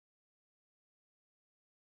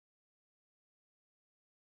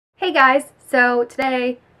Hey guys, so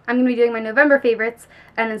today I'm going to be doing my November favorites,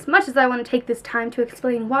 and as much as I want to take this time to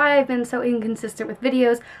explain why I've been so inconsistent with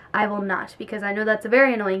videos, I will not, because I know that's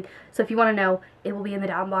very annoying. So if you want to know, it will be in the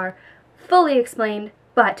down bar, fully explained.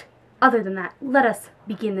 But other than that, let us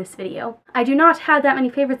begin this video. I do not have that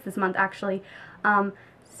many favorites this month, actually. So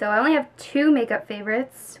I only have 2 makeup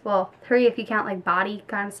favorites, well, 3 if you count like body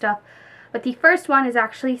kind of stuff. But the first one is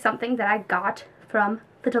actually something that I got from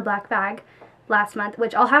Little Black Bag last month,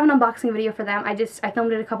 which I'll have an unboxing video for them. I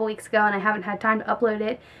filmed it a couple weeks ago and I haven't had time to upload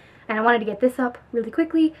it, and I wanted to get this up really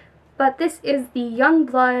quickly. But this is the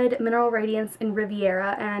YoungBlood Mineral Radiance in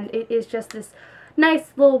Riviera, and it is just this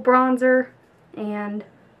nice little bronzer, and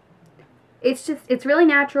it's really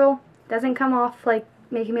natural, doesn't come off like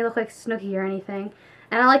making me look like Snooki or anything.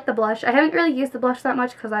 And I like the blush. I haven't really used the blush that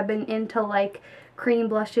much because I've been into like cream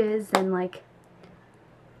blushes and like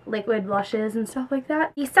liquid blushes and stuff like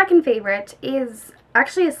that. The second favorite is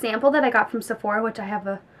actually a sample that I got from Sephora, which I have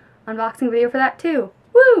a unboxing video for that too.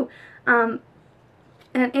 Woo! And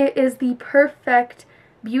it is the Perfekt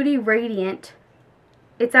Beauty Radiant.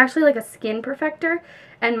 It's actually like a skin perfector,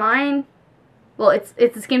 and mine, well, it's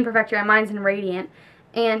a skin perfector and mine's in Radiant.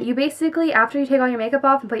 And you basically, after you take all your makeup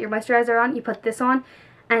off and put your moisturizer on, you put this on,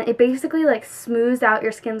 and it basically like smooths out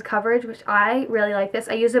your skin's coverage, which I really like this.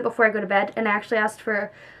 I use it before I go to bed, and I actually asked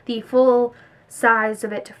for the full size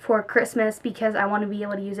of it for Christmas because I want to be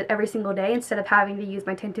able to use it every single day instead of having to use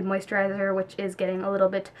my tinted moisturizer, which is getting a little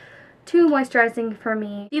bit too moisturizing for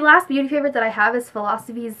me. The last beauty favorite that I have is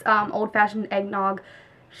Philosophy's Old Fashioned Eggnog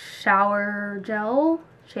Shower Gel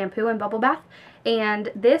Shampoo and Bubble Bath.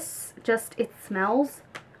 And this just, it smells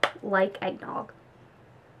like eggnog.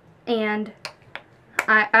 And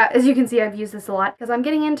as you can see, I've used this a lot because I'm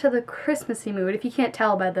getting into the Christmassy mood, if you can't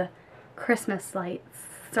tell by the Christmas lights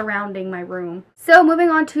surrounding my room. So moving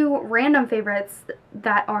on to random favorites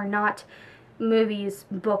that are not movies,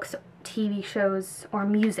 books, TV shows, or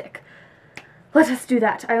music. Let us do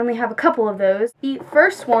that. I only have a couple of those. The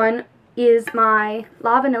first one is my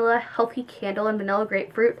LAVANILA Healthy Candle in Vanilla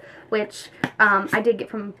Grapefruit, which I did get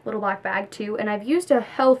from Little Black Bag too, and I've used a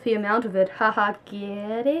healthy amount of it. Haha,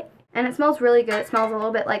 get it? And it smells really good. It smells a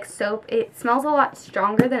little bit like soap. It smells a lot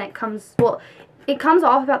stronger than it comes, well, it comes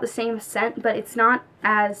off about the same scent, but it's not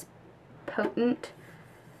as potent.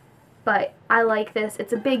 But I like this.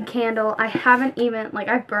 It's a big candle. I haven't even, like,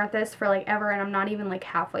 I've burnt this for like ever, and I'm not even like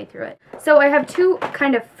halfway through it. So I have 2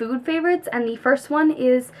 kind of food favorites, and the first one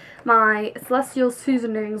is my Celestial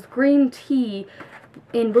Seasonings green tea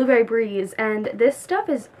in Blueberry Breeze, and this stuff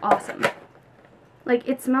is awesome. Like,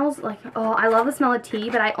 it smells like, oh, I love the smell of tea,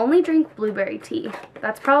 but I only drink blueberry tea.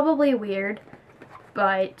 That's probably weird,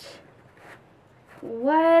 but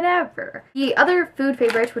whatever. The other food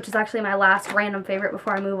favorite, which is actually my last random favorite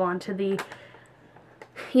before I move on to the,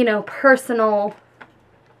 you know, personal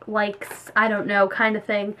likes, I don't know, kind of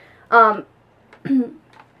thing, are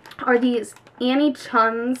these Annie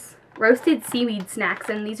Chun's roasted seaweed snacks,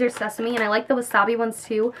 and these are sesame, and I like the wasabi ones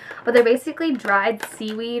too, but they're basically dried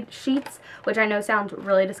seaweed sheets, which I know sounds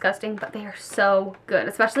really disgusting, but they are so good,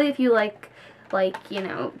 especially if you like, you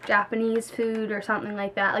know, Japanese food or something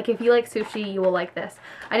like that. Like, if you like sushi, you will like this.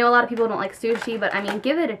 I know a lot of people don't like sushi, but I mean,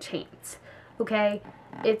 give it a chance, okay?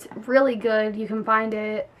 It's really good. You can find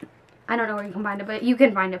it, I don't know where you can find it, but you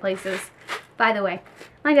can find it places. By the way,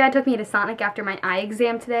 my dad took me to Sonic after my eye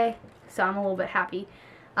exam today, so I'm a little bit happy.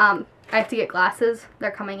 I have to get glasses. They're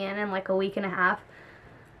coming in like a week and a half.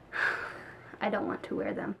 I don't want to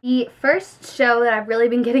wear them. The first show that I've really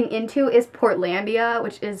been getting into is Portlandia,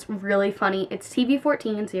 which is really funny. It's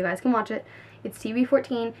TV-14, so you guys can watch it. It's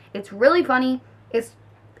TV-14. It's really funny. It's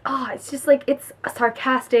just like, it's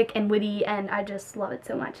sarcastic and witty, and I just love it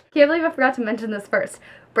so much. Can't believe I forgot to mention this first.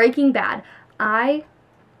 Breaking Bad. I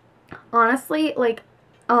honestly, like,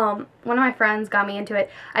 one of my friends got me into it.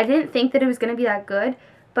 I didn't think that it was going to be that good,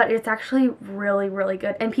 but it's actually really, really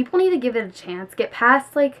good. And people need to give it a chance. Get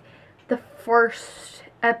past, like, the first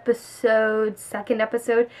episode, second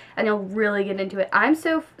episode, and you'll really get into it. I'm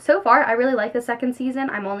so far, I really like the second season.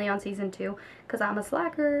 I'm only on season 2 because I'm a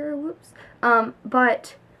slacker. Whoops.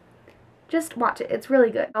 But just watch it. It's really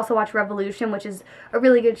good. Also watch Revolution, which is a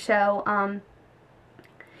really good show.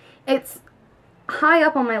 It's high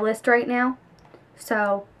up on my list right now,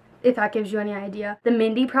 so if that gives you any idea. The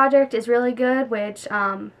Mindy Project is really good, which,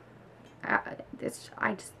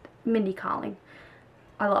 Mindy Calling.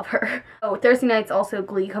 I love her. Oh, Thursday nights also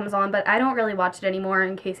Glee comes on, but I don't really watch it anymore,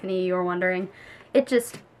 in case any of you are wondering.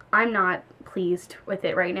 I'm not pleased with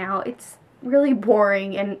it right now. It's really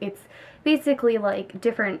boring, and basically like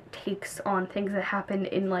different takes on things that happened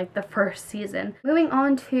in like the first season. Moving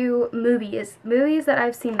on to movies that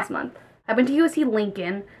I've seen this month. I went to go see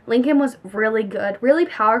Lincoln. Lincoln was really good, really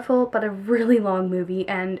powerful, but a really long movie,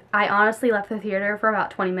 and I honestly left the theater for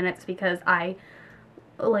about 20 minutes because my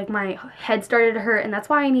head started to hurt, and that's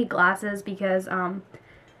why I need glasses, because I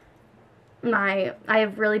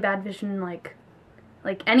have really bad vision, like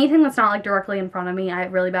anything that's not like directly in front of me I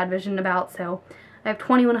have really bad vision about, so I have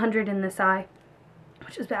 2100 in this eye,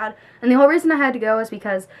 which is bad. And the whole reason I had to go is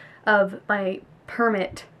because of my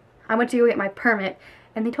permit. I went to go get my permit,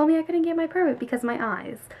 and they told me I couldn't get my permit because of my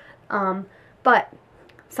eyes. But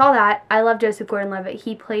saw that. I love Joseph Gordon-Levitt.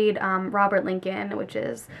 He played Robert Lincoln, which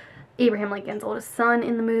is Abraham Lincoln's oldest son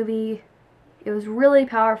in the movie. It was really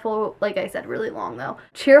powerful, like I said, really long though.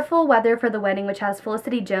 Cheerful Weather for the Wedding, which has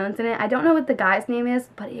Felicity Jones in it. I don't know what the guy's name is,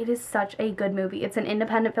 but it is such a good movie. It's an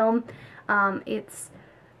independent film. It's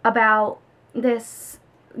about this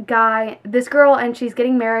girl, and she's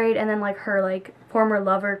getting married, and then like her like former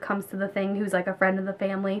lover comes to the thing, who's like a friend of the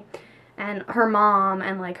family, and her mom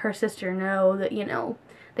and like her sister know that, you know,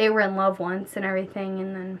 they were in love once and everything,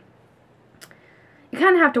 and then you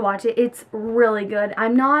kind of have to watch it. It's really good.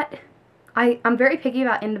 I'm very picky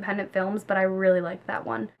about independent films, but I really liked that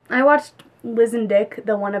one. I watched Liz and Dick,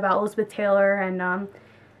 the one about Elizabeth Taylor and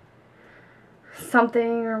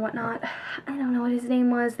something or whatnot. I don't know what his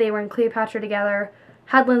name was. They were in Cleopatra together.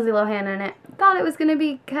 Had Lindsay Lohan in it. Thought it was going to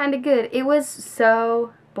be kind of good. It was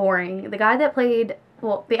so boring. The guy that played,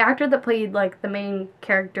 well, the actor that played like the main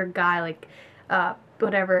character guy, like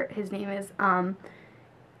whatever his name is,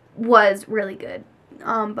 was really good.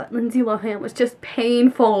 But Lindsay Lohan was just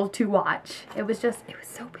painful to watch. It was so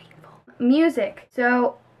painful. Music.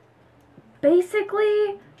 So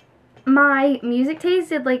basically my music taste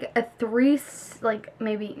did like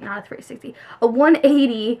maybe not a 360, a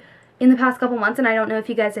 180 in the past couple months, and I don't know if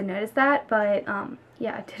you guys have noticed that, but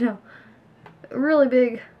yeah, I did a really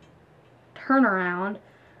big turnaround.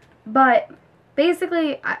 But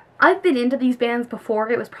basically I've been into these bands before.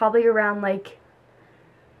 It was probably around like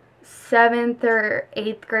 7th or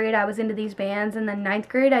 8th grade I was into these bands, and then 9th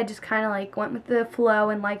grade I just kind of like went with the flow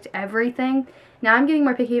and liked everything. Now I'm getting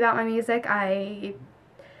more picky about my music. I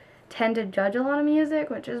tend to judge a lot of music,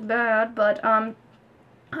 which is bad, but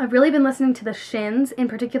I've really been listening to the Shins, in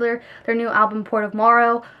particular their new album Port of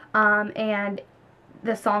Morrow, and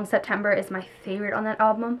the song September is my favorite on that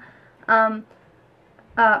album.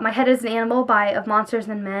 My Head is an Animal by Of Monsters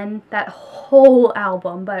and Men, that whole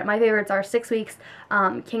album, but my favorites are 6 Weeks,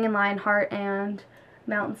 King and Lionheart, and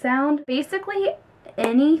Mountain Sound. Basically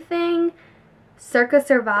anything Circa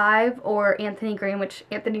Survive or Anthony Green, which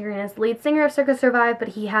Anthony Green is the lead singer of Circa Survive, but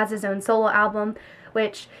he has his own solo album,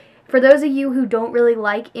 which for those of you who don't really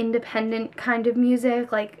like independent kind of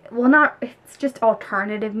music, like, well, it's just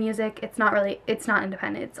alternative music. It's not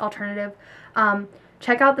independent, it's alternative.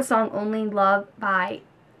 Check out the song Only Love by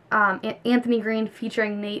Anthony Green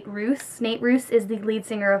featuring Nate Ruess. Nate Ruess is the lead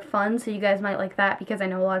singer of Fun, so you guys might like that because I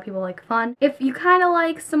know a lot of people like Fun. If you kind of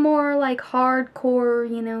like some more like hardcore,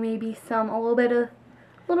 you know, maybe a little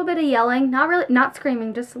bit of yelling, not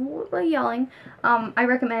screaming, just a little bit of yelling, I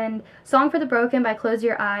recommend Song for the Broken by Close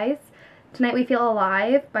Your Eyes, Tonight We Feel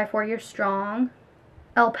Alive by 4 Year Strong,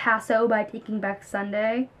 El Paso by Taking Back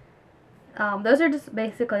Sunday. Those are just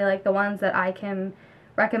basically like the ones that I can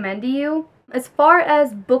recommend to you. As far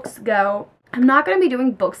as books go, I'm not going to be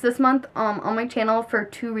doing books this month on my channel for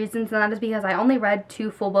 2 reasons, and that is because I only read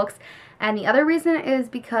 2 full books, and the other reason is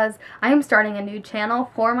because I am starting a new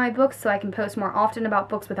channel for my books so I can post more often about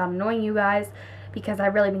books without annoying you guys, because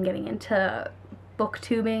I've really been getting into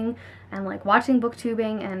booktubing and like watching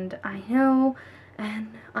booktubing, and I know,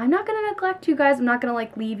 and I'm not going to neglect you guys. I'm not going to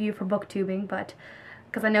like leave you for booktubing, but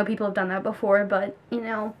because I know people have done that before, but you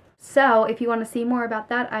know. So if you want to see more about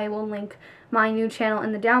that, I will link my new channel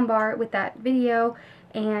in the down bar with that video,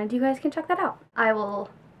 and you guys can check that out. I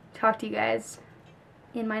will talk to you guys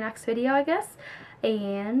in my next video, I guess,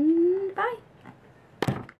 and bye.